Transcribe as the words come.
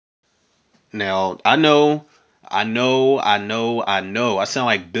Now, I know. I sound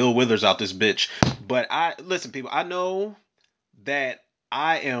like Bill Withers out this bitch. But I listen, people, I know that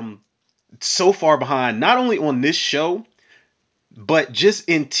I am so far behind, not only on this show, but just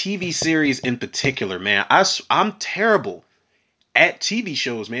in TV series in particular, man. I'm terrible at TV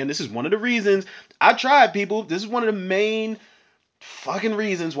shows, man. This is one of the reasons I tried, people. This is one of the main fucking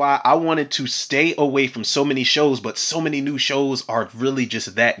reasons why I wanted to stay away from so many shows, but so many new shows are really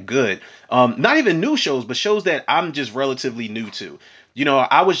just that good. Not even new shows, but shows that I'm just relatively new to. You know,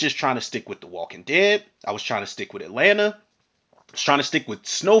 I was just trying to stick with The Walking Dead. I was trying to stick with Atlanta. I was trying to stick with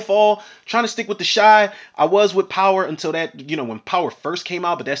Snowfall, trying to stick with The Shy. I was with Power until that, when Power first came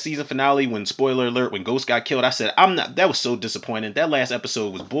out, but that season finale, when spoiler alert, when Ghost got killed, I said, I'm not, that was so disappointing. That last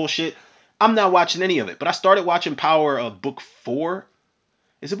episode was bullshit. I'm not watching any of it. But I started watching Power book 4.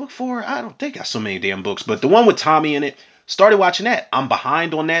 Is it book 4? I don't think I got so many damn books, but the one with Tommy in it, started watching that. I'm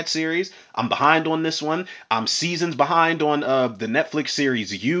behind on that series. I'm behind on this one. I'm seasons behind on the Netflix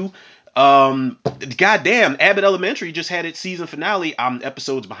series You. Goddamn, Abbott Elementary just had its season finale. I'm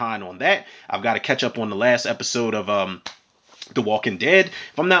episodes behind on that. I've got to catch up on the last episode of The Walking Dead.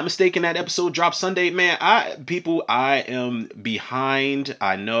 If I'm not mistaken, that episode dropped Sunday. Man, I am behind.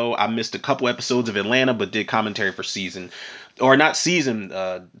 I know I missed a couple episodes of Atlanta, but did commentary for season, or not season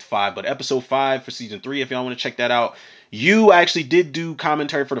 5, but episode 5 for season 3. If y'all want to check that out, you actually did do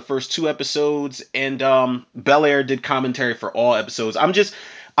commentary for the first 2 episodes, and Bel Air did commentary for all episodes.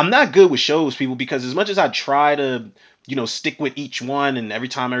 I'm not good with shows, people, because as much as I try to stick with each one, and every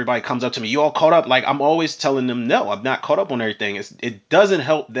time everybody comes up to me, you all caught up, like, I'm always telling them, no, I'm not caught up on everything. It doesn't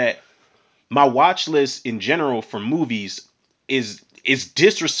help that my watch list in general for movies is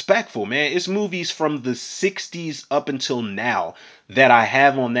disrespectful, man. It's movies from the 60s up until now that I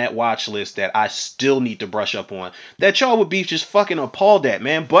have on that watch list that I still need to brush up on, that y'all would be just fucking appalled at,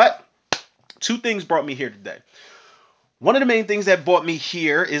 man. But two things brought me here today. One of the main things that brought me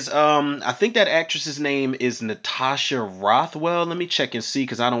here is I think that actress's name is Natasha Rothwell. Let me check and see,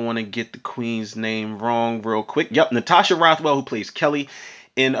 because I don't want to get the queen's name wrong real quick. Yep, Natasha Rothwell, who plays Kelly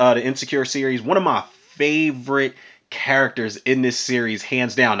in the Insecure series. One of my favorite characters in this series,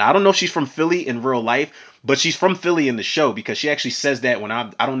 hands down. Now, I don't know if she's from Philly in real life, but she's from Philly in the show, because she actually says that when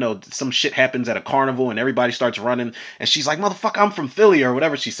I don't know, some shit happens at a carnival and everybody starts running, and she's like, motherfucker, I'm from Philly, or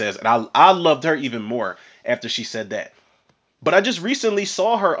whatever she says. And I loved her even more after she said that. But I just recently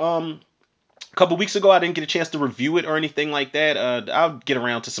saw her a couple weeks ago. I didn't get a chance to review it or anything like that. I'll get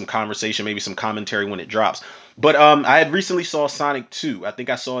around to some conversation, maybe some commentary when it drops. But I had recently saw Sonic 2. I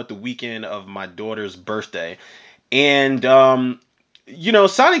think I saw it the weekend of my daughter's birthday. And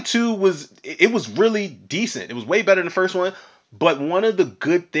Sonic 2 was really decent. It was way better than the first one. But one of the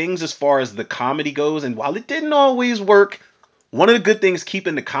good things as far as the comedy goes, and while it didn't always work, one of the good things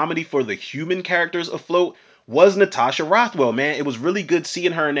keeping the comedy for the human characters afloat was Natasha Rothwell, man. It was really good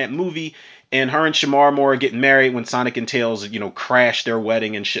seeing her in that movie, and her and Shamar Moore getting married when Sonic and Tails, crash their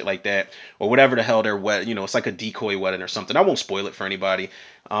wedding and shit like that, or whatever the hell their wedding, it's like a decoy wedding or something. I won't spoil it for anybody.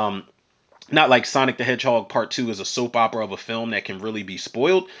 Um, Not like Sonic the Hedgehog Part 2 is a soap opera of a film that can really be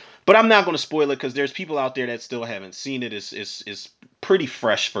spoiled, but I'm not going to spoil it because there's people out there that still haven't seen it. It's pretty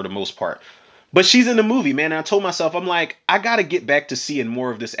fresh for the most part. But she's in the movie, man. And I told myself, I'm like, I got to get back to seeing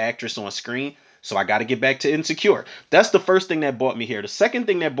more of this actress on screen. So I got to get back to Insecure. That's the first thing that brought me here. The second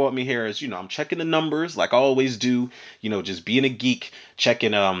thing that brought me here is, I'm checking the numbers like I always do, just being a geek,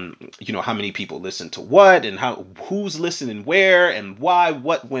 checking, how many people listen to what, and who's listening where and why,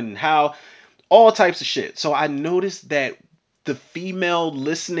 what, when, how, all types of shit. So I noticed that the female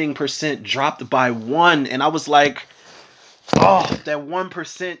listening percent dropped by 1, and I was like, oh, that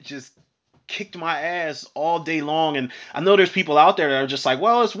 1% just kicked my ass all day long. And I know there's people out there that are just like,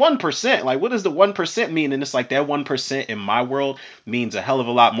 well, it's 1%. Like, what does the 1% mean? And it's like, that 1% in my world means a hell of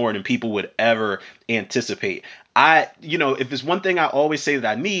a lot more than people would ever anticipate. If there's one thing I always say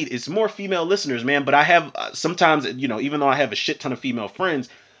that I need, it's more female listeners, man. But I have sometimes, even though I have a shit ton of female friends,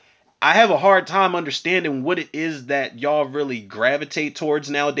 I have a hard time understanding what it is that y'all really gravitate towards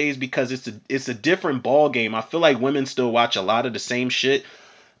nowadays, because it's a different ball game. I feel like women still watch a lot of the same shit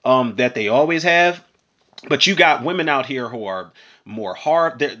that they always have. But you got women out here who are more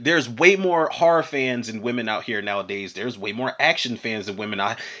horror. There's way more horror fans and women out here nowadays. There's way more action fans than women.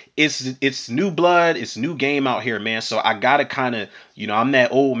 It's new blood. It's new game out here, man. So I gotta kind of, I'm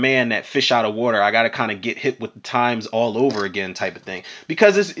that old man, that fish out of water. I gotta kind of get hit with the times all over again, type of thing.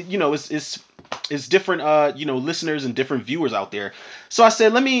 Because it's different, listeners and different viewers out there. So I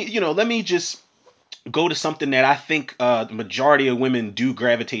said, let me just go to something that I think the majority of women do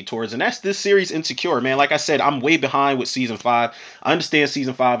gravitate towards, and that's this series, Insecure. Man, like I said, I'm way behind with season 5. I understand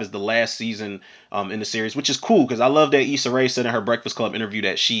season 5 is the last season in the series, which is cool because I love that Issa Rae said in her Breakfast Club interview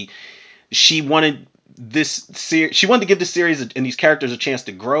that she wanted this series, she wanted to give this series and these characters a chance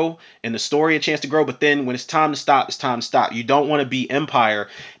to grow and the story a chance to grow, but then when it's time to stop, it's time to stop. You don't want to be Empire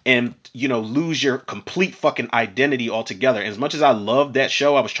and lose your complete fucking identity altogether. And as much as I loved that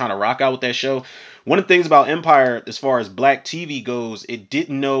show, I was trying to rock out with that show. One of the things about Empire as far as black TV goes, it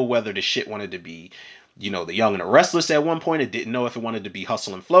didn't know whether the shit wanted to be the Young and the Restless at one point. It didn't know if it wanted to be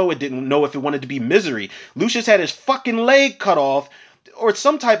Hustle and Flow. It didn't know if it wanted to be Misery. Lucius had his fucking leg cut off or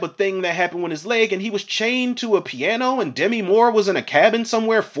some type of thing that happened with his leg, and he was chained to a piano, and Demi Moore was in a cabin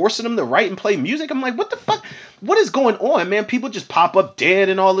somewhere forcing him to write and play music. I'm like, what the fuck? What is going on, man? People just pop up dead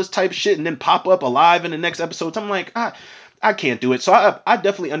and all this type of shit and then pop up alive in the next episodes. I'm like, I can't do it. So I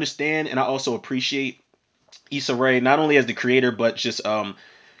definitely understand, and I also appreciate Issa Rae, not only as the creator, but just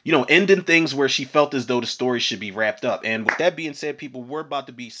ending things where she felt as though the story should be wrapped up. And with that being said, people,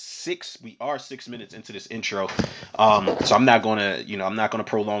 we are 6 minutes into this intro. So I'm not gonna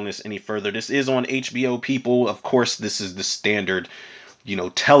prolong this any further. This is on HBO, people. Of course, this is the standard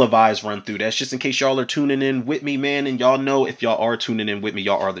televised run through. That's just in case y'all are tuning in with me, man. And y'all know if y'all are tuning in with me,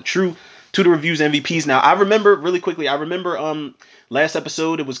 y'all are the true to the reviews MVPs. Now, I remember really quickly. I remember last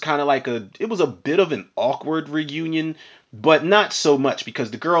episode it was kind of like it was a bit of an awkward reunion, but not so much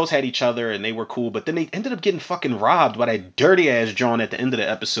because the girls had each other and they were cool. But then they ended up getting fucking robbed by that dirty ass John at the end of the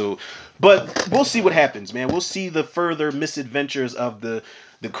episode. But we'll see what happens, man. We'll see the further misadventures of the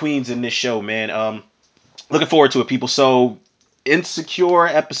queens in this show, man. Looking forward to it, people. So, Insecure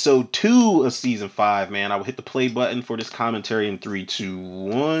episode 2 of season 5, man. I will hit the play button for this commentary in 3, 2,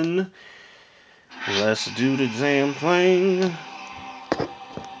 1. Let's do the damn thing.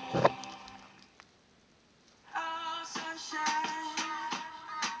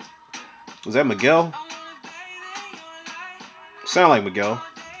 Was that Miguel? Sound like Miguel.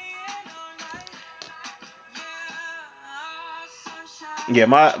 Yeah,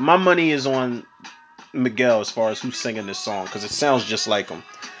 my money is on Miguel as far as who's singing this song because it sounds just like him.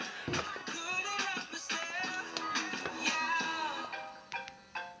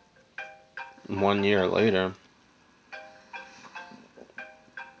 1 year later.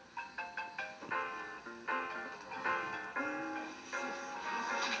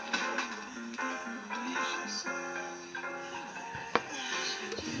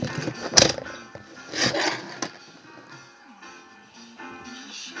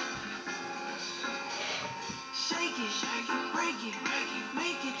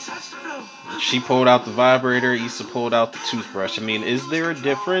 She pulled out the vibrator. Issa pulled out the toothbrush. I mean, is there a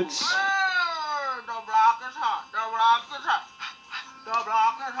difference? The block is hot. The block is hot. The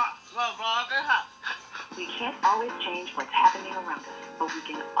block is hot. The block is hot. We can't always change what's happening around us, but we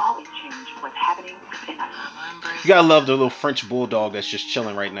can always change what's happening within us. You gotta love the little French bulldog that's just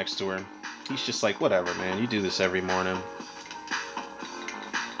chilling right next to her. He's just like, whatever, man. You do this every morning.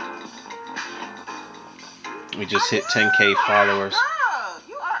 We just hit 10K followers. Girl,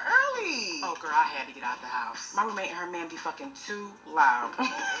 you are early. Oh, girl, I had to get out the house. My roommate and her man be fucking too loud.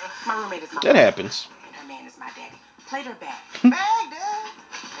 My roommate is my That happens. And her man is my daddy. Plate her back. Bag, Dad.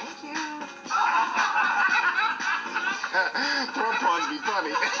 Thank you. Throw puns be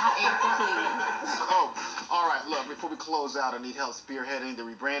funny. Oh, all right. Look, before we close out, I need help spearheading the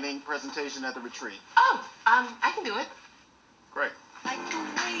rebranding presentation at the retreat. Oh, I can do it. Great.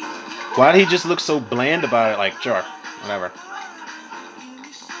 Why did he just look so bland about it? Like, sure, whatever.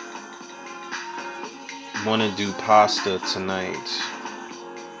 Wanna do pasta tonight.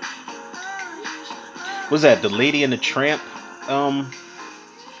 Was that the Lady and the Tramp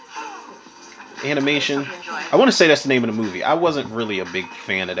animation? I want to say that's the name of the movie. I wasn't really a big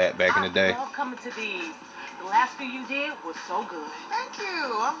fan of that back in the day. I love coming to these. The last few you did was so good. Thank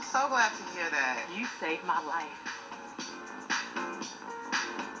you. I'm so glad to hear that. You saved my life.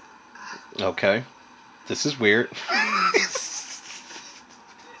 Okay. This is weird.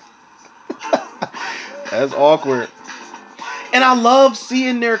 That's awkward. And I love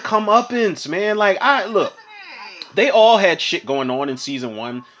seeing their comeuppance, man. Like, look, they all had shit going on in season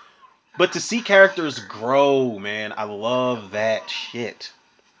 1, but to see characters grow, man, I love that shit.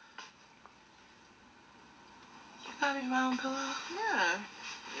 You got me my own pillow? Yeah.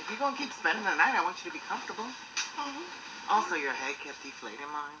 If you're gonna keep spending the night, I want you to be comfortable. Mm-hmm. Also, your head kept deflating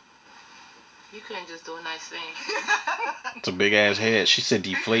mine. You couldn't just do a nice thing. It's a big ass head. She said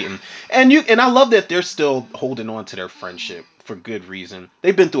deflating. And I love that they're still holding on to their friendship for good reason.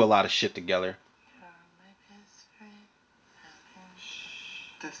 They've been through a lot of shit together. My best friend.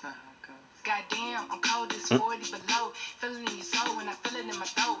 That's not how it goes. Goddamn, I'm cold as 40 below. Feeling in your soul when I feel it in my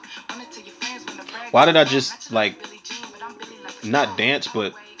throat. Wanna tell your friends when the brag. Why did I just like not dance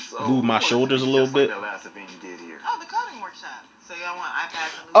but move my shoulders a little bit? That last event you did here. Oh, the coding workshop. So y'all want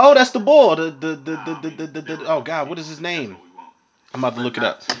iPads and Oh, that's the boy. Oh God, what is his name? I'm about to look it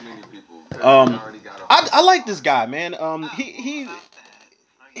up. Too many people. 'Cause Um, we already got a I like this guy, man.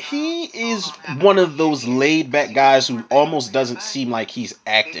 He is one of those laid back guys who almost doesn't seem like he's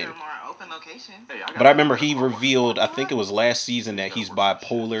acting. Bigger, more open location. But I remember he revealed, I think it was last season, that he's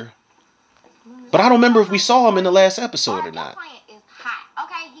bipolar. But I don't remember if we saw him in the last episode or not. Your client is hot.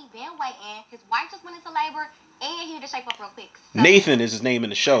 Okay, he been waiting. His wife just went into labor, and he need to shape up real quick. So, Nathan is his name in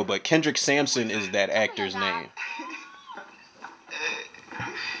the show, but Kendrick Sampson is that actor's name.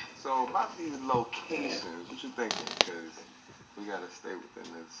 So about these locations, what you thinking? Because we gotta stay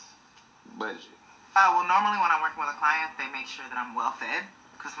within this budget. Well, normally when I'm working with a client, they make sure that I'm well fed,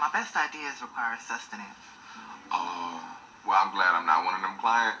 because my best ideas require sustenance. Well, I'm glad I'm not one of them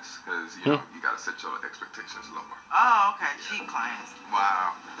clients, because you know you gotta set your expectations lower. Oh, okay, cheap clients.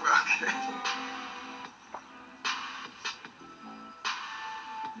 Wow. Okay.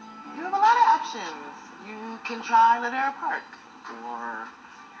 You have a lot of options. You can try Ladera Park, or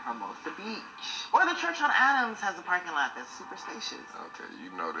Hermosa Beach, or the church on Adams has a parking lot that's super spacious. Okay, you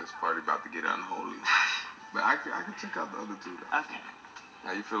know this party about to get unholy. But I can check out the other two though. Okay.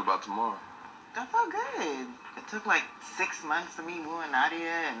 How you feel about tomorrow? I felt good. It took like 6 months of me wooing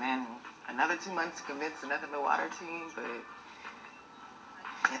Nadia, and then another 2 months to convince the Nothing But Water team, but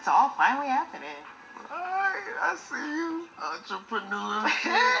it's all finally happening. Alright, I see you. Entrepreneur.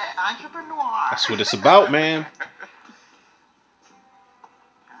 Entrepreneur. That's what it's about, man.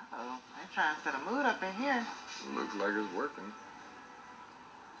 Uh-oh, I'm trying to set a mood up in here. Looks like it's working.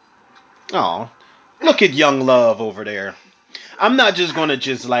 Oh, look at young love over there. I'm not just gonna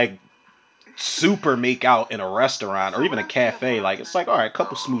just like super make out in a restaurant or even a cafe. Like it's like, all right, a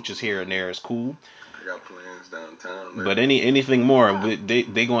couple smooches here and there is cool. I got plans downtown. But anything more,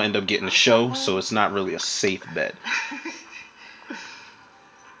 they gonna end up getting a show, so it's not really a safe bet.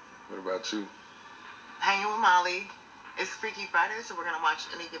 What about you? Hanging with Molly. It's Freaky Friday, so we're gonna watch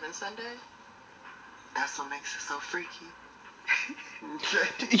Any Given Sunday. That's what makes it so freaky.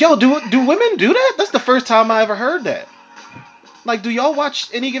 Yo, do women do that? That's the first time I ever heard that. Like, do y'all watch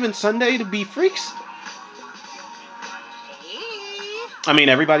Any Given Sunday to be freaks? I mean,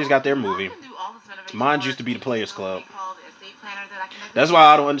 everybody's got their movie. Mine used to be the Players Club. That's why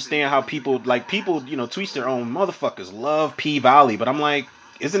I don't understand how people, you know, tweet their own motherfuckers love P Valley, but I'm like,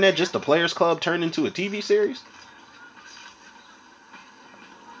 isn't that just the Players Club turned into a TV series?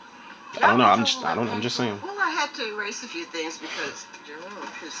 I don't know. I'm just saying. Well, I had to erase a few things because Jerome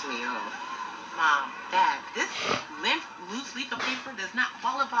pissed me off. Mom, Dad, this loose leaf of paper does not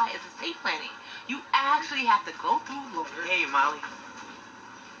qualify as estate planning. You actually have to go through lawyer. Hey, Molly.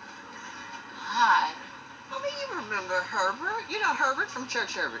 Hi. Mommy, you remember Herbert? You know Herbert from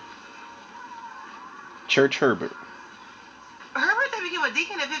Church Herbert. Church Herbert. Herbert that became a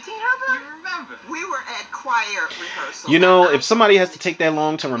deacon at 15, Herbert? You remember? We were at choir rehearsal. You know, if somebody has to take that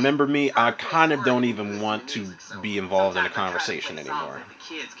long to remember me, I kind of don't even want to be involved in the conversation anymore. That the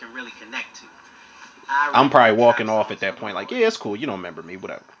kids can really connect to. I'm probably walking off at that point, like, yeah, it's cool. You don't remember me,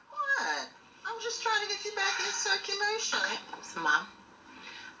 whatever. What? I'm just trying to get you back in circulation. So, Mom,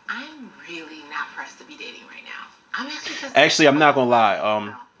 I'm really not pressed to be dating right now. I'm actually just. Actually, I'm not gonna lie.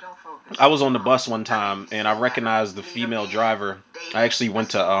 Don't focus. I was on the bus one time and I recognized the female driver. I actually went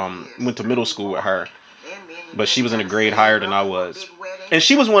to middle school with her, but she was in a grade higher than I was. And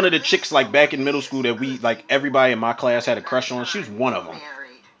she was one of the chicks like back in middle school that we like everybody in my class had a crush on. She was one of them.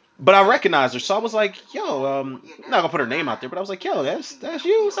 But I recognized her, so I was like, "Yo, I'm not gonna put her name out there, but I was like, yo, that's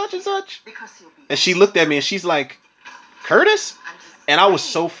you, such and such." And she looked at me and she's like, "Curtis?" And I was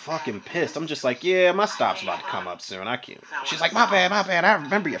so fucking pissed. I'm just like, yeah, my stop's about to come up soon. I can't. She's like, my bad. I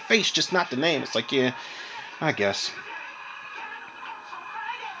remember your face, just not the name. It's like, yeah, I guess.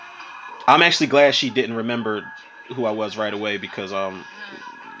 I'm actually glad she didn't remember who I was right away because I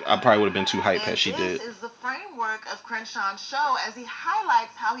probably would have been too hype as she did. This is the framework of Crenshaw's show as he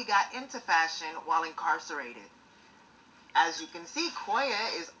highlights how he got into fashion while incarcerated. As you can see,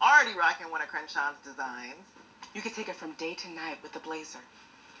 Koya is already rocking one of Crenshaw's designs. You can take it from day to night with the blazer.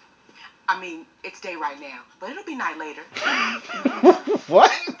 I mean, it's day right now, but it'll be night later.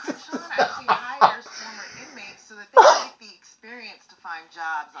 What? And Crenshaw actually hires former inmates so that they can get the experience to find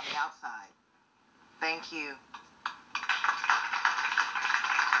jobs on the outside. Thank you.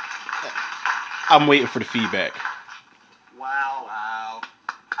 I'm waiting for the feedback. Wow.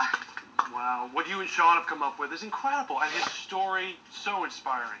 Wow. What you and Sean have come up with is incredible, and his story, so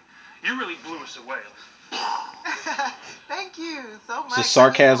inspiring. You really blew us away. Thank you so much. Is it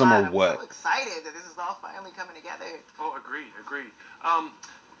sarcasm That means a or lot. what? I'm so excited that this is all finally coming together. Oh, agreed.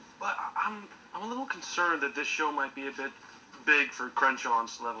 But I'm a little concerned that this show might be a bit big for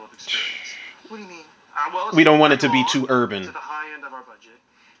Crenshaw's level of experience. What do you mean? Well, We don't want it to bring be along too urban. to the high end of our budget.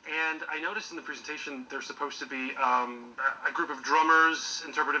 And I noticed in the presentation there's supposed to be a group of drummers,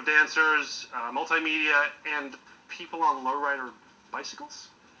 interpretive dancers, multimedia, and people on lowrider bicycles.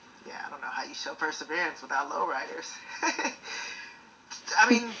 Yeah, I don't know how you show perseverance without lowriders. I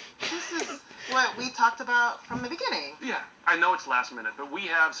mean, this is what we talked about from the beginning. Yeah, I know it's last minute, but we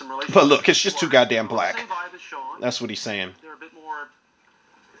have some relationships. But look, it's just who too are goddamn on the black. same vibe as Sean. That's what he's saying. They're a bit more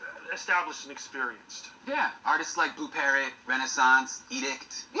established and experienced. Yeah, artists like Blue Parrot, Renaissance,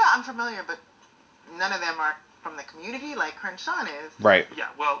 Edict. Yeah, I'm familiar, but none of them are from the community like Crenshaw is. Right. Yeah,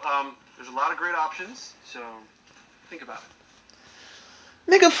 well, there's a lot of great options, so think about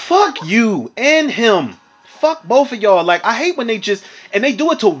it. Nigga, fuck you and him. Fuck both of y'all. Like, I hate when they just, and they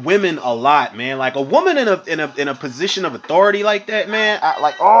do it to women a lot, man. Like a woman in a position of authority like that, man.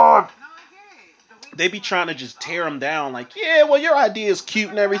 They be trying to just tear them down. Like, yeah, well, your idea is cute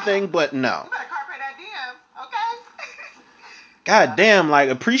and everything, but no. You better carpet that DM, okay? God damn, like,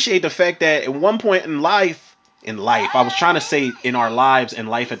 appreciate the fact that at one point in life, I was trying to say in our lives and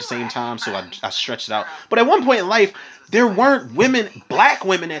life at the same time, so I stretched it out. But at one point in life, there weren't women, black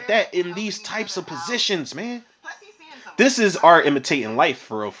women at that, in these types of positions, man. This is our imitating life,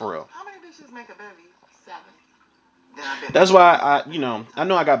 for real, for real. How many bitches make a bevy? 7. That's why I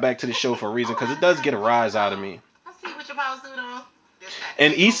know I got back to the show for a reason, because it does get a rise out of me. Let's see what your power suit on.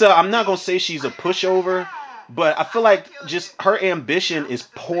 And Issa, I'm not gonna say she's a pushover, but I feel like just her ambition is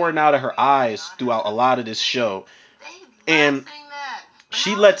pouring out of her eyes throughout a lot of this show. And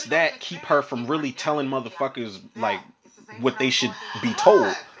she lets that keep her from really telling motherfuckers like what they should be told.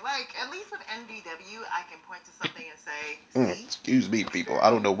 Like, at least with NDW, I can point to something and say, see? Excuse me, people. I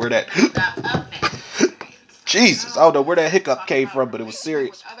don't know where that. Up next. Jesus, I don't know where that hiccup came from, but it was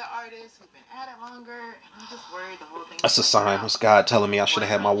serious. Other artists who've been at it longer, and I'm just worried the whole thing. That's a sign. That's God telling me I should have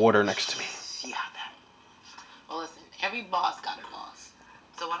had my water next to me. Yeah. Well, listen, every boss got her boss.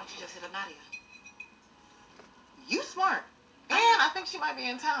 So why don't you just hit up Nadia? You smart. And I think she might be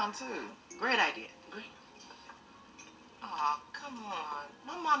in town, too. Great idea. Great. Aw, come on.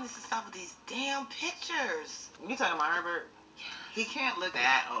 My mom needs to stop with these damn pictures. You talking about Herbert? Yeah. He can't look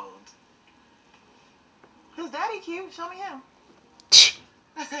that old. His daddy cute. Show me him.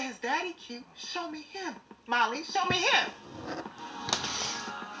 I said, his daddy cute. Show me him. Molly, show me him.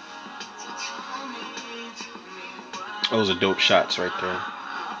 Those are dope shots right there.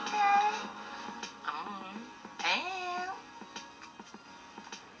 Okay. And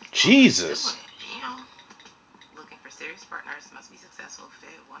Jesus. looking for serious partners, must be successful, fit,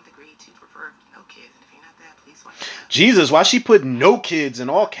 1 degree, 2 preferred, no kids. And if you're not that, please swipe left. Jesus, why she put no kids in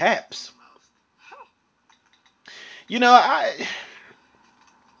all caps? You know,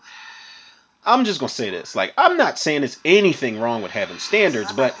 I'm just gonna say this. Like, I'm not saying there's anything wrong with having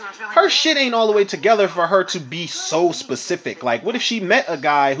standards, but her shit ain't all the way together for her to be so specific. Like, what if she met a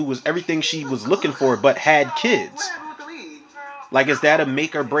guy who was everything she was looking for but had kids? Like, is that a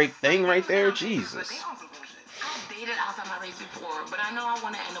make or break thing right there? Jesus. I've dated outside my race before, but I know I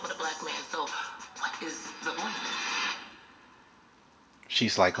want to end up with a black man. So, what is the point?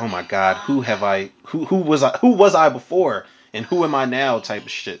 She's like, oh my God, who was I before, and who am I now? Type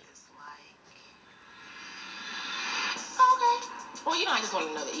of shit. Okay. Well, I just want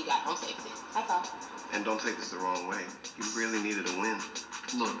to know that you got home safety. That's all. And don't take this the wrong way. You really needed a win.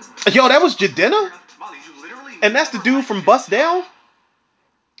 Look. Yo, that was Jadena? And that's the dude from Bust Down?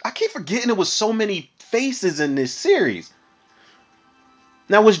 I keep forgetting it was so many faces in this series.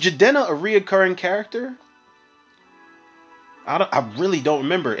 Now, was Jadena a reoccurring character? I really don't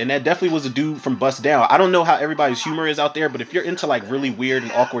remember. And that definitely was a dude from Bust Down. I don't know how everybody's humor is out there, but if you're into like really weird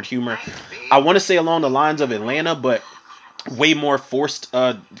and awkward humor, I want to say along the lines of Atlanta, but way more forced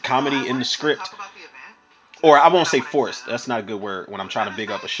comedy in the script. Or I won't say forced. That's not a good word when I'm trying to big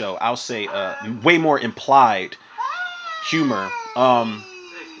up a show. I'll say way more implied humor.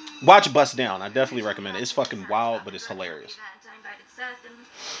 Watch Bust Down. I definitely recommend it. It's fucking wild, but it's hilarious. That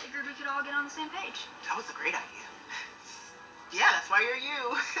was a great idea. Yeah, that's why you're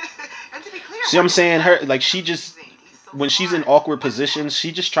you. And to be clear, see what I'm saying? Her, like, she just, when she's in awkward positions,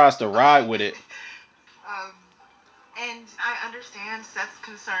 she just tries to ride with it. And I understand Seth's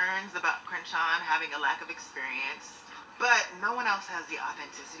concerns about Crenshaw having a lack of experience, but no one else has the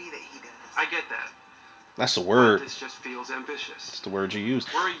authenticity that he does. I get that. That's the word. But this just feels ambitious. That's the word you use.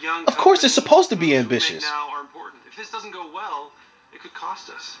 We're a young of course, it's supposed to be moves ambitious. we make now are important. If this doesn't go well, it could cost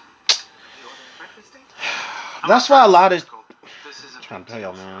us. You order a breakfast steak? That's why a lot of This is a trying big to tell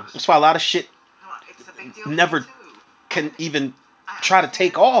y'all, deal for man. us. That's why a lot of shit Come on, it's a big deal for never me too. can even I try to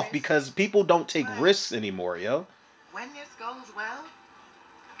take understand off risk, because people don't take but risks anymore, yo. when this goes well,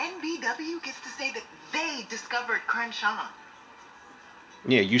 NBW gets to say that they discovered Crenshaw.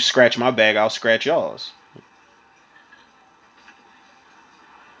 Yeah, you scratch my bag, I'll scratch y'all's.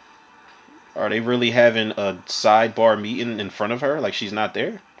 Are they really having a sidebar meeting in front of her like she's not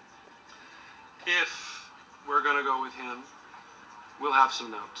there? If we're gonna go with him, we'll have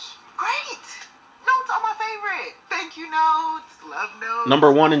some notes. Great! Notes are my favorite. Thank you notes, love notes. Number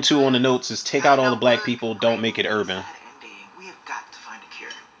 1 and 2 on the notes is take Got out a all the black notebook. people, don't Great make it movie, urban. sad ending. We have got to find a cure.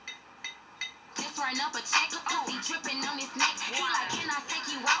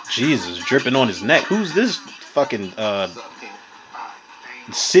 Jesus, dripping on his neck. Who's this fucking What's up, King?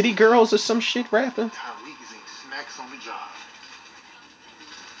 City Girls or some shit rapping? Tyreek is eating snacks on the job.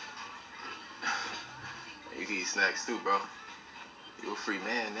 You can eat snacks too, bro. You're a free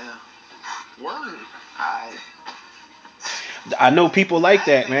man now. Word. Alright. I know people like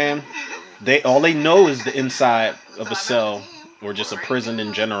that, man. They know is the inside of a cell or just a prison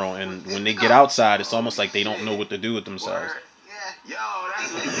in general, and when they get outside, it's almost like they don't know what to do with themselves. Word. Yeah. Yo,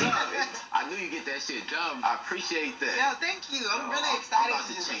 that's what's up. I knew you get that shit done. I appreciate that. Yo, thank you. I'm really I'm excited about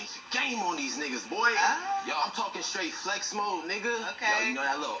to change the game on these niggas, boy. Yo, I'm talking straight flex mode, nigga. Okay. Yo, you know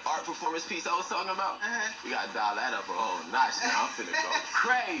that little art performance piece I was talking about? We gotta dial that up a whole notch now. I'm finna go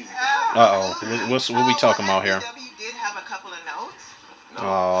crazy. What we talking about here? NBW did have a couple of notes. No.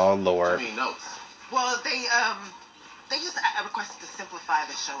 Oh What Lord. you mean notes? Well, they just requested to simplify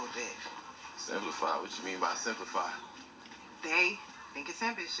the show a bit. Simplify? What you mean by simplify? They think it's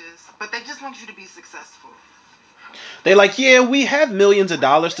ambitious, but they just want you to be successful. They like, yeah, we have millions of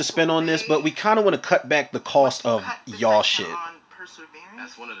dollars to spend on this, but we kind of want to cut back the cost of y'all shit. On perseverance.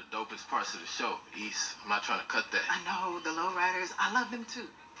 That's one of the dopest parts of the show, East. I'm not trying to cut that. I know the lowriders. I love them too.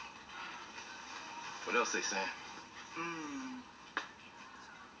 What else they saying?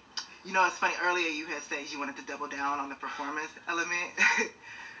 You know, it's funny. Earlier you had said you wanted to double down on the performance element.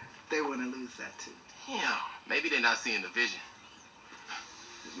 They want to lose that too. Yeah, maybe they're not seeing the vision.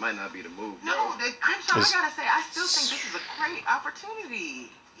 This might not be the move. No, Crenshaw, I gotta say, I still think this is a great opportunity.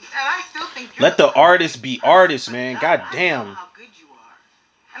 And I still think you're Let the artists be artists, man. God I damn. know how good you are.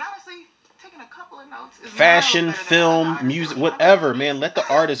 And honestly, taking a couple of notes is Fashion, miles better than film, other artists music, that were trying to whatever, man. Let the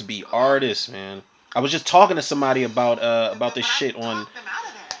artists be artists, man. I was just talking to somebody about this shit on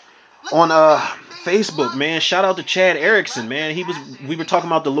Facebook, man. Shout out to Chad Erickson, man. We were talking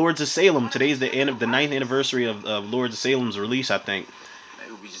about the Lords of Salem. Today's the 9th anniversary of Lords of Salem's release, I think.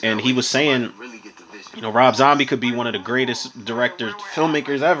 And he was saying, you know, Rob Zombie could be one of the greatest directors,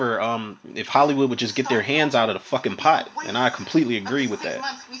 filmmakers ever. If Hollywood would just get their hands out of the fucking pot, and I completely agree with that. 6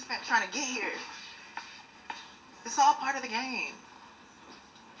 months we spent trying to get here. It's all part of the game.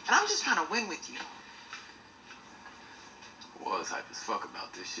 And I'm just trying to win with you. Was hype as fuck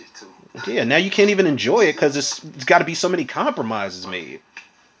about this shit too. Yeah, now you can't even enjoy it because it's got to be so many compromises made.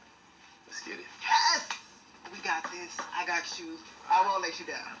 Let's get it. Yes! We got this. I got you. I won't let you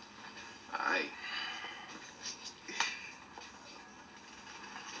down. Alright.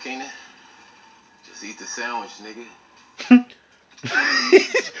 Keenan, just eat the sandwich, nigga.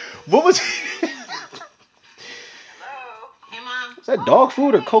 What was Hello? Hey, Mom. is that dog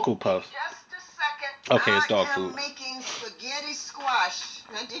food or Cocoa Puffs? Just a second. Okay, it's dog food. I am making spaghetti squash.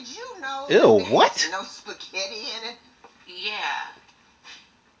 Now, did you know Ew, that what? there's no spaghetti in it? Yeah.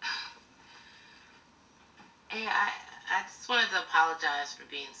 Hey, I just wanted to apologize for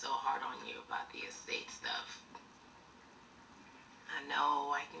being so hard on you about the estate stuff. I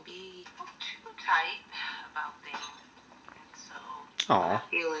know I can be too tight about things, and so when I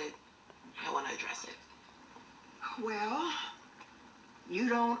feel it, I want to address it. Well, you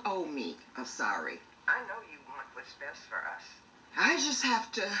don't owe me a sorry. I know you want what's best for us. I just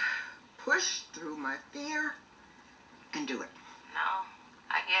have to push through my fear and do it. No,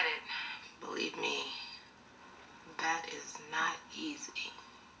 I get it. Believe me, that is not easy.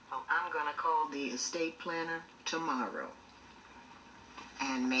 Well, I'm gonna call the estate planner tomorrow.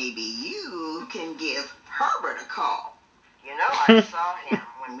 And maybe you can give Herbert a call. You know, I saw him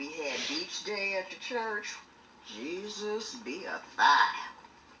when we had beach day at the church. Jesus be a thigh.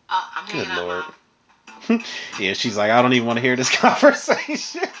 I'm Good hanging up, Lord. Mom. Yeah, she's like, I don't even want to hear this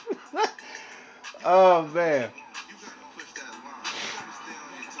conversation. Oh man.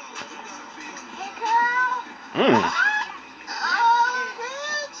 Hey, girl. Mm.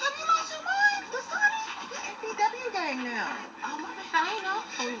 Bitch, have you lost your mind? The Sonny, he NBW gang now. Oh, my bad, I ain't know.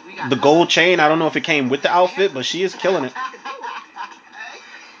 So we got The gold chain, I don't know if it came with the outfit, but she is killing it. Okay.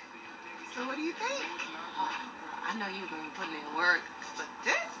 So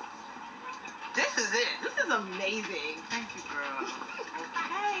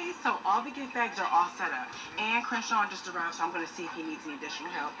So all the gift bags are all set up. And Crenshaw just arrived, so I'm gonna see if he needs any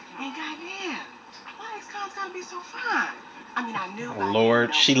additional help. And goddamn, why ex-con's gotta be so fine? I mean, I knew Oh, by Lord,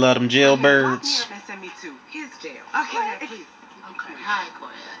 now, she love them jailbirds. Lock me up and send me to his jail. Okay, Claire, please. Okay, hi,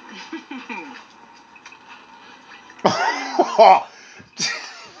 Claire. Just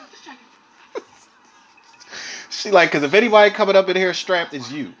checking. She like, because if anybody coming up in here strapped, it's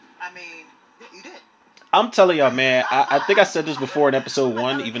you. I mean, you did. I'm telling y'all, man. I think I said this before in episode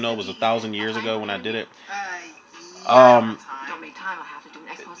 1, even though it was 1,000 years ago when I did it. Don't make time. I'll have to do an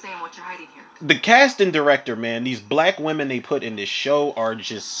expose on what you're hiding here. The casting director, man, these black women they put in this show are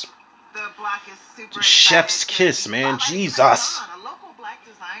just The block is super chef's excited kiss, to man. spotlight Jesus. Crenshaw, a local black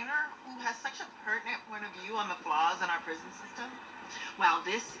designer who has such a pertinent point of view on the flaws in our prison system. Well,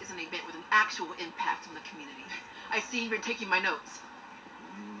 this is an event with an actual impact on the community. I see you've been taking my notes.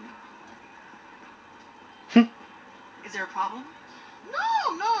 Is there a problem?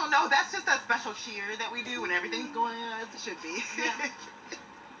 No. That's just a special cheer that we do when everything's going as it should be. Yeah.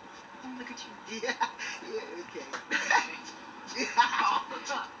 Let me look at you. Yeah, okay.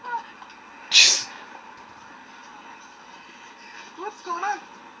 What's going on?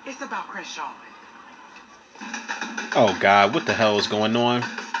 It's about Crenshaw. Oh God, what the hell is going on?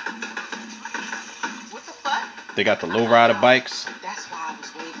 What the fuck? They got the lowrider bikes. That's why I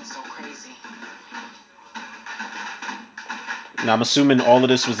was waving so crazy. Now I'm assuming all of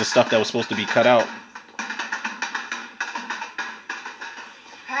this was the stuff that was supposed to be cut out.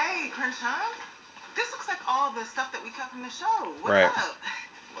 Hey, Crenshaw. This looks like all the stuff that we cut from the show. What's Right. up?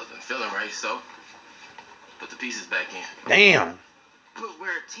 Wasn't feeling right, so put the pieces back in. Damn. But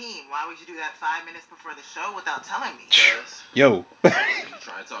we're a team. Why would you do that 5 minutes before the show without telling me? Cuz Yo. you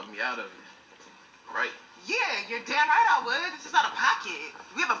trying to talk me out of it, right? Yeah, you're damn right I would. This is out of pocket.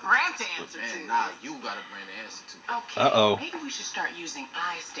 We have a brand to answer to. Man, nah, you got a brand to answer to. Okay. Uh-oh. Maybe we should start using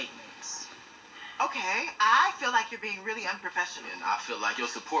I statements. Okay, I feel like you're being really unprofessional. And I feel like your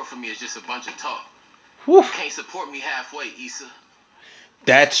support for me is just a bunch of talk. Whew. You can't support me halfway, Issa.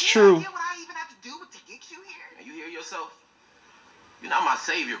 That's true. Idea what I even have to do to get you here? And you hear yourself? You're not my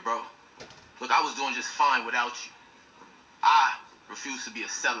savior, bro. Look, I was doing just fine without you. I refuse to be a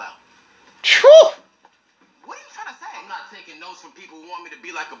sellout. True. What are you trying to say? I'm not taking notes from people who want me to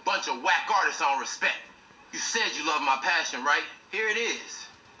be like a bunch of whack artists on respect. You said you love my passion, right? Here it is.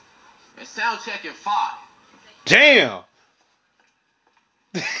 And sound check in 5. Damn.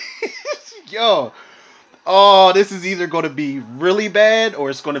 Yo. Oh, this is either going to be really bad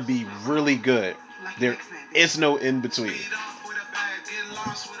or it's going to be really good. There is no in between.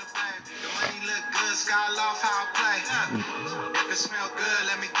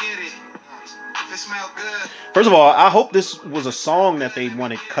 First of all, I hope this was a song that they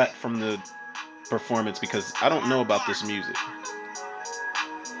wanted cut from the performance because I don't know about this music.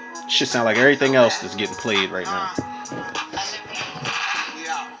 Shit sound like everything else that's getting played right now.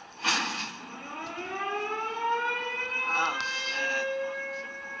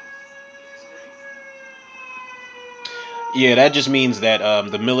 Yeah, that just means that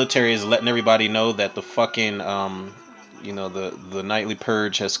the military is letting everybody know that the fucking the nightly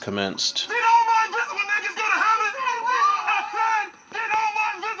purge has commenced. Did all my invisible niggas go to heaven? I said, did all my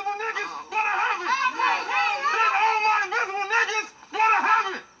invisible niggas go to heaven? Did all my invisible niggas go to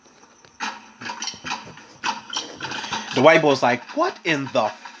heaven? The white boy's like, what in the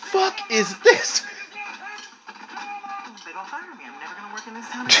fuck is this? They gonna fire me. I'm never gonna work in this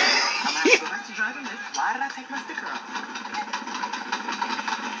town again. I'm gonna have to go back to driving this. Why did I take my sticker off?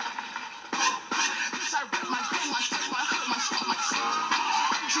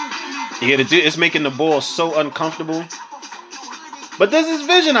 Yeah, it's making the ball so uncomfortable. But this is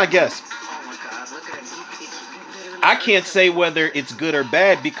Vision, I guess. Oh my God, look at him. I can't say whether it's good or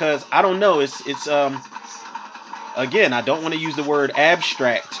bad because I don't know. It's again, I don't want to use the word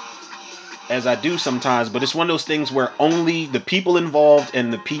abstract as I do sometimes, but it's one of those things where only the people involved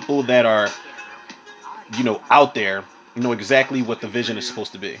and the people that are, out there know exactly what the vision is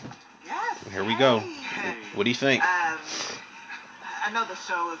supposed to be. Yes. Here we go. Hey. What do you think? I know the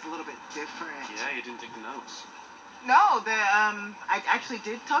show is a little bit different. Yeah, you didn't take the notes. No, I actually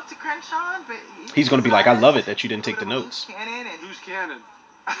did talk to Crenshaw, but He's gonna be like, I love it that you didn't take the notes. Cannon and Who's Cannon?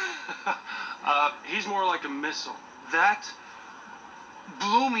 He's more like a missile. That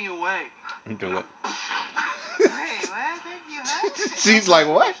blew me away. Do it. Wait, what? Thank you, huh? She's like,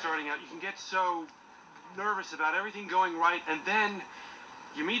 When what? you're starting out, you can get so nervous about everything going right, and then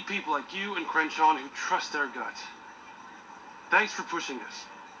you meet people like you and Crenshaw who trust their gut. Thanks for pushing us.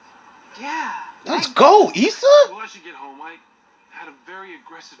 Yeah. Let's go, Issa. Well, I should get home. I had a very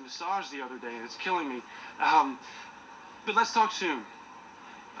aggressive massage the other day, and it's killing me. But let's talk soon.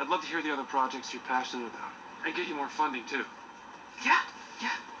 I'd love to hear the other projects you're passionate about. And get you more funding, too. Yeah.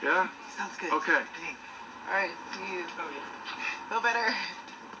 Yeah? Sounds good. Okay. All right, you feel better?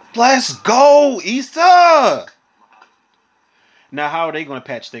 Let's go, Issa! Now, how are they going to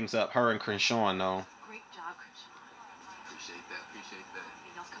patch things up? Her and Crenshaw, though. Great job, Crenshaw. Appreciate that. Anything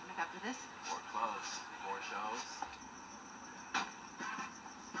else coming up after this? More clubs, more shows.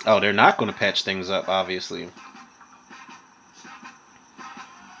 Oh, they're not going to patch things up, obviously.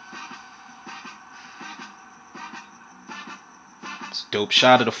 It's a dope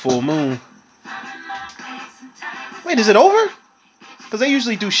shot of the full moon. Wait, is it over? Because they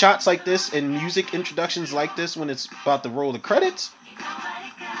usually do shots like this and music introductions like this when it's about to roll the credits.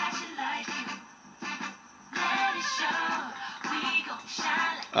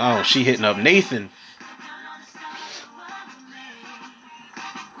 Oh, she hitting up Nathan.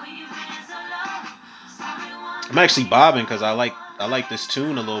 I'm actually bobbing because I like this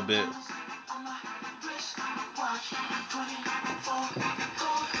tune a little bit.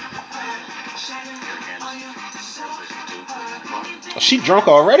 Oh, she drunk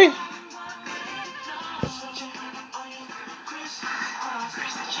already?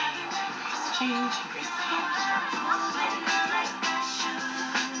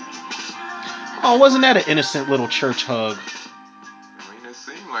 Oh, wasn't that an innocent little church hug? I mean, it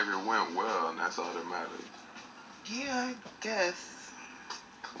seemed like it went well, and that's all that matters. Yeah, I guess.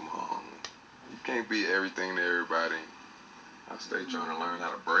 Come on. You can't be everything to everybody. I stay trying to learn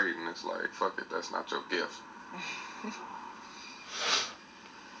how to braid, and it's like, fuck it, that's not your gift.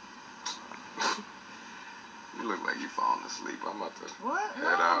 You look like you falling asleep. I'm about to What? head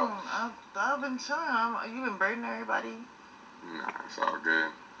out. I've been chilling. You've been braiding everybody. Nah, it's all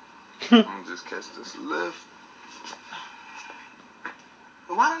good. I'm gonna just catch this lift.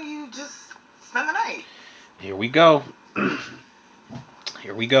 Why don't you just spend the night? Here we go.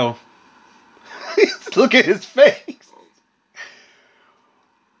 Here we go. Look at his face.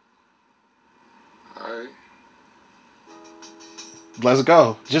 Alright. Let's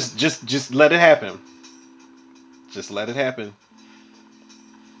go. Just let it happen. Just let it happen.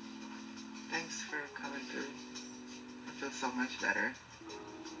 Thanks for coming through. I feel so much better.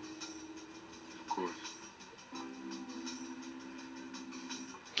 Of course.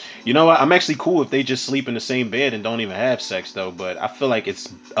 You know what? I'm actually cool if they just sleep in the same bed and don't even have sex, though. But I feel like it's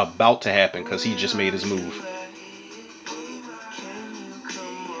about to happen because he just made his move.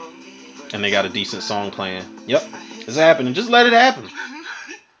 And they got a decent song playing. Yep. It's happening. Just let it happen.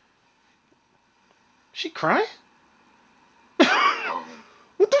 She crying? Oh.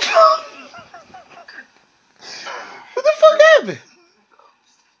 What the fuck? What the fuck happened?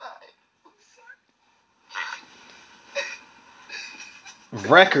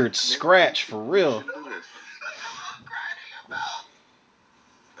 Record scratch for real.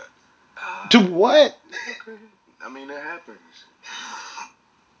 To what? I mean, that happens.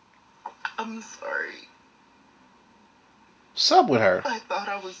 I'm sorry. What's up with her? I thought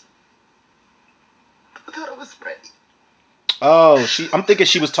I was ready. Oh, I'm thinking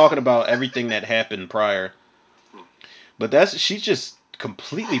she was talking about everything that happened prior. But she's just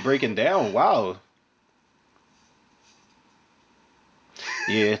completely breaking down. Wow.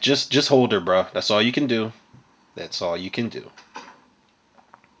 Yeah, just hold her, bro. That's all you can do. That's all you can do.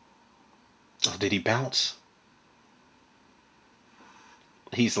 Oh, did he bounce?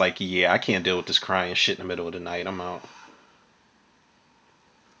 He's like, yeah, I can't deal with this crying shit in the middle of the night. I'm out.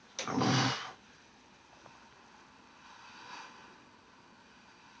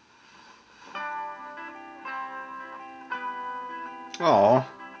 Aw.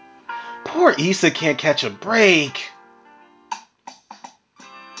 Poor Issa can't catch a break.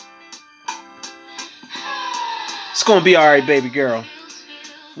 It's gonna be alright, baby girl.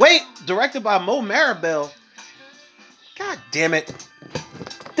 Wait, directed by Mo Maribel. God damn it.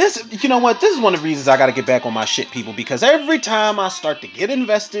 You know what? This is one of the reasons I gotta get back on my shit, people, because every time I start to get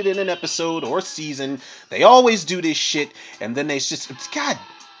invested in an episode or season, they always do this shit, and then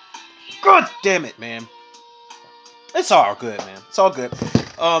God damn it, man. It's all good, man. It's all good.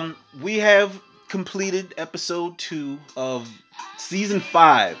 We have completed episode 2 of season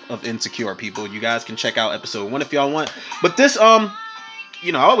 5 of Insecure, people. You guys can check out episode 1 if y'all want. But this, I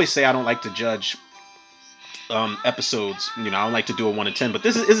always say I don't like to judge episodes. I don't like to do a 1 to 10, but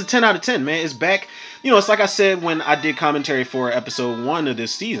this is a 10 out of 10, man. It's back. It's like I said when I did commentary for episode 1 of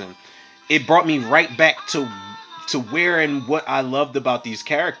this season. It brought me right back to where and what I loved about these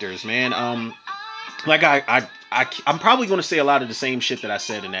characters, man. Like I'm probably going to say a lot of the same shit that I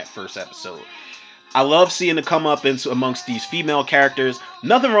said in that first episode. I love seeing the come up amongst these female characters.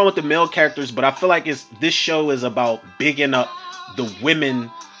 Nothing wrong with the male characters, but I feel like this show is about bigging up the women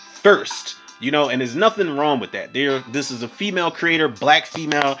first. And there's nothing wrong with that. This is a female creator, black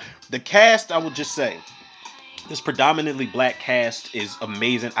female. The cast, I would just say, this predominantly black cast is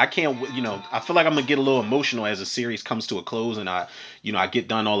amazing. I can't, I feel like I'm gonna get a little emotional as the series comes to a close and I get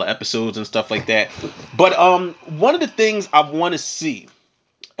done all the episodes and stuff like that. But one of the things I want to see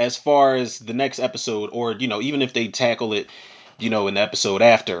as far as the next episode, or even if they tackle it, in the episode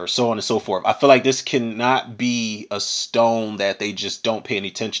after, or so on and so forth, I feel like this cannot be a stone that they just don't pay any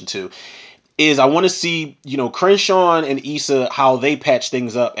attention to. Is I want to see, Crenshaw and Issa, how they patch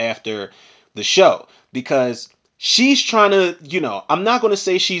things up after the show, because she's trying to, I'm not going to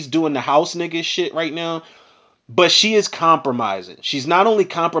say she's doing the house nigga shit right now, but she is compromising. She's not only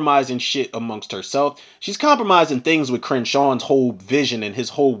compromising shit amongst herself, she's compromising things with Crenshaw's whole vision and his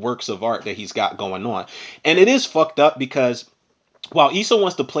whole works of art that he's got going on. And it is fucked up because while Issa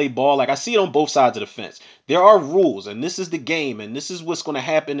wants to play ball, like I see it on both sides of the fence. There are rules, and this is the game, and this is what's going to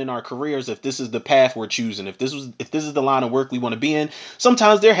happen in our careers if this is the path we're choosing. If this is the line of work we want to be in,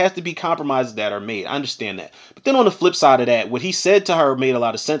 sometimes there has to be compromises that are made. I understand that. But then on the flip side of that, what he said to her made a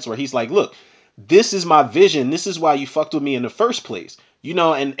lot of sense, where he's like, look, this is my vision. This is why you fucked with me in the first place.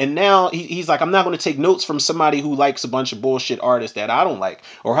 And now he's like, I'm not going to take notes from somebody who likes a bunch of bullshit artists that I don't like,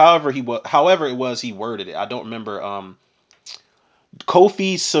 or however it was he worded it. I don't remember.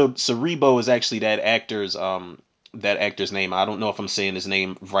 Kofi Cerebo is actually that actor's name. I don't know if I'm saying his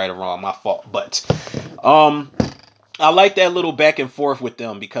name right or wrong. My fault. But I like that little back and forth with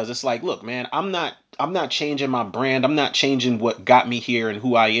them, because it's like, look, man, I'm not changing my brand. I'm not changing what got me here and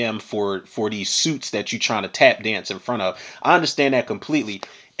who I am for these suits that you're trying to tap dance in front of. I understand that completely.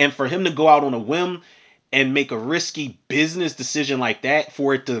 And for him to go out on a whim and make a risky business decision like that,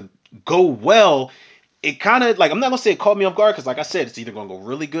 for it to go well, it kind of, like, I'm not gonna say it caught me off guard, because like I said, it's either gonna go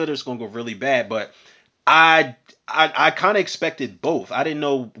really good or it's gonna go really bad. But I I kind of expected both. I didn't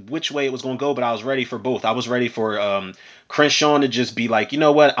know which way it was gonna go, but I was ready for both. I was ready for Crenshaw to just be like, you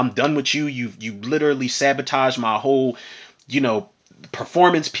know what, I'm done with you. You literally sabotaged my whole, you know,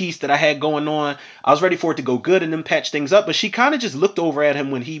 performance piece that I had going on. I was ready for it to go good and then patch things up, but she kind of just looked over at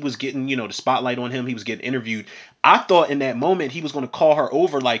him when he was getting, the spotlight on him. He was getting interviewed. I thought in that moment he was going to call her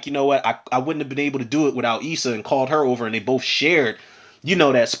over, like, you know what, I wouldn't have been able to do it without Issa, and called her over, and they both shared,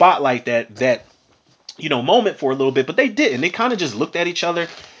 that spotlight, that moment for a little bit, but they didn't. They kind of just looked at each other,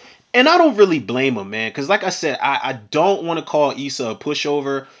 and I don't really blame them, man, because like I said, I don't want to call Issa a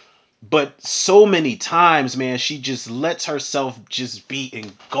pushover. But so many times, man, she just lets herself just be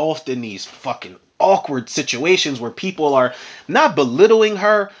engulfed in these fucking awkward situations where people are not belittling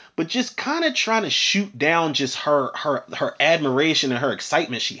her, but just kind of trying to shoot down just her admiration and her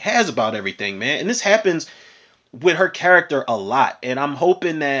excitement she has about everything, man. And this happens with her character a lot. And I'm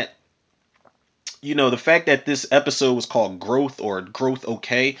hoping that, the fact that this episode was called Growth, or Growth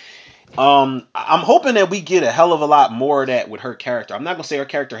Okay, I'm hoping that we get a hell of a lot more of that with her character. I'm not gonna say her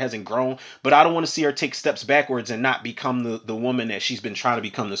character hasn't grown, but I don't want to see her take steps backwards and not become the woman that she's been trying to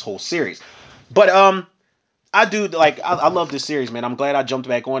become this whole series. But I do like, I love this series, man. I'm glad I jumped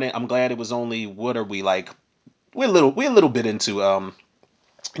back on it. I'm glad it was only, what are we, like, we're a little bit into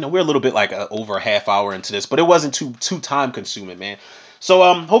we're a little bit like over a half hour into this, but it wasn't too time consuming, man.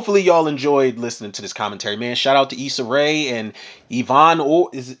 So hopefully y'all enjoyed listening to this commentary, man. Shout out to Issa Rae and Yvonne, or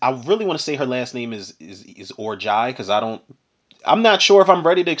is, I really want to say her last name is Orjai, because I'm not sure if I'm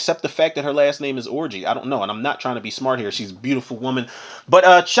ready to accept the fact that her last name is Orgy. I don't know, and I'm not trying to be smart here. She's a beautiful woman.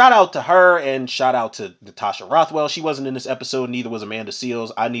 But shout out to her, and shout out to Natasha Rothwell. She wasn't in this episode, neither was Amanda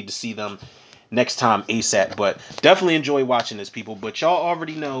Seales. I need to see them next time ASAP. But definitely enjoy watching this, people. But y'all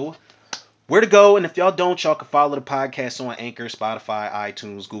already know where to go, and if y'all don't, y'all can follow the podcast on Anchor, Spotify,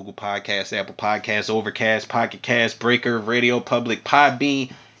 iTunes, Google Podcasts, Apple Podcasts, Overcast, Pocket Cast, Breaker, Radio Public,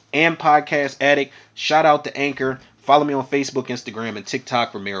 Podbean, and Podcast Addict. Shout out to Anchor. Follow me on Facebook, Instagram, and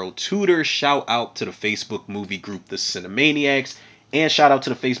TikTok, Romero Tudor. Shout out to the Facebook movie group, The Cinemaniacs. And shout out to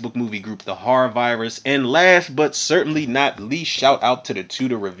the Facebook movie group, The Horror Virus. And last but certainly not least, shout out to the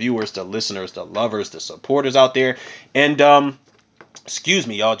Tudor reviewers, the listeners, the lovers, the supporters out there. And excuse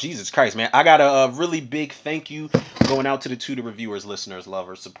me, y'all. Jesus Christ, man. I got a really big thank you going out to the Tudor reviewers, listeners,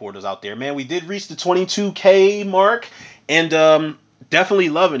 lovers, supporters out there, man. We did reach the 22K mark, and definitely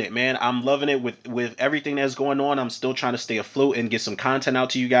loving it, man. I'm loving it with everything that's going on. I'm still trying to stay afloat and get some content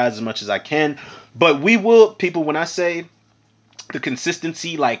out to you guys as much as I can. But we will, people, when I say the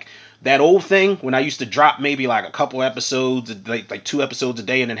consistency, like that old thing when I used to drop maybe like a couple episodes, like 2 episodes a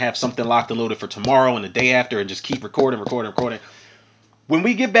day, and then have something locked and loaded for tomorrow and the day after, and just keep recording. When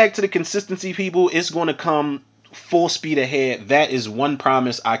we get back to the consistency, people, it's going to come full speed ahead. That is one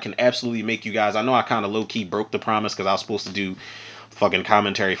promise I can absolutely make you guys. I know I kind of low-key broke the promise, because I was supposed to do fucking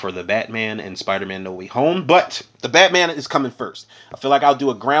commentary for the Batman and Spider-Man No Way Home. But the Batman is coming first. I feel like I'll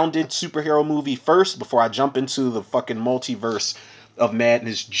do a grounded superhero movie first before I jump into the fucking multiverse of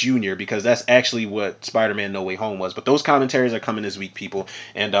Madness Jr. because that's actually what Spider-Man No Way Home was. But those commentaries are coming this week, people.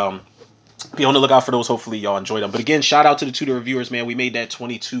 And be on the lookout for those. Hopefully y'all enjoy them. But again, shout out to the Tudor reviewers, man. We made that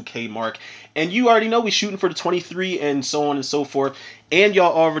 22K mark. And you already know we shooting for the 23 and so on and so forth. And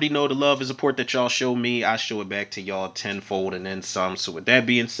y'all already know the love and support that y'all show me. I show it back to y'all tenfold and then some. So with that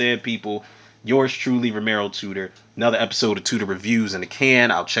being said, people, yours truly, Romero Tudor. Another episode of Tudor Reviews in the can.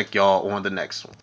 I'll check y'all on the next one.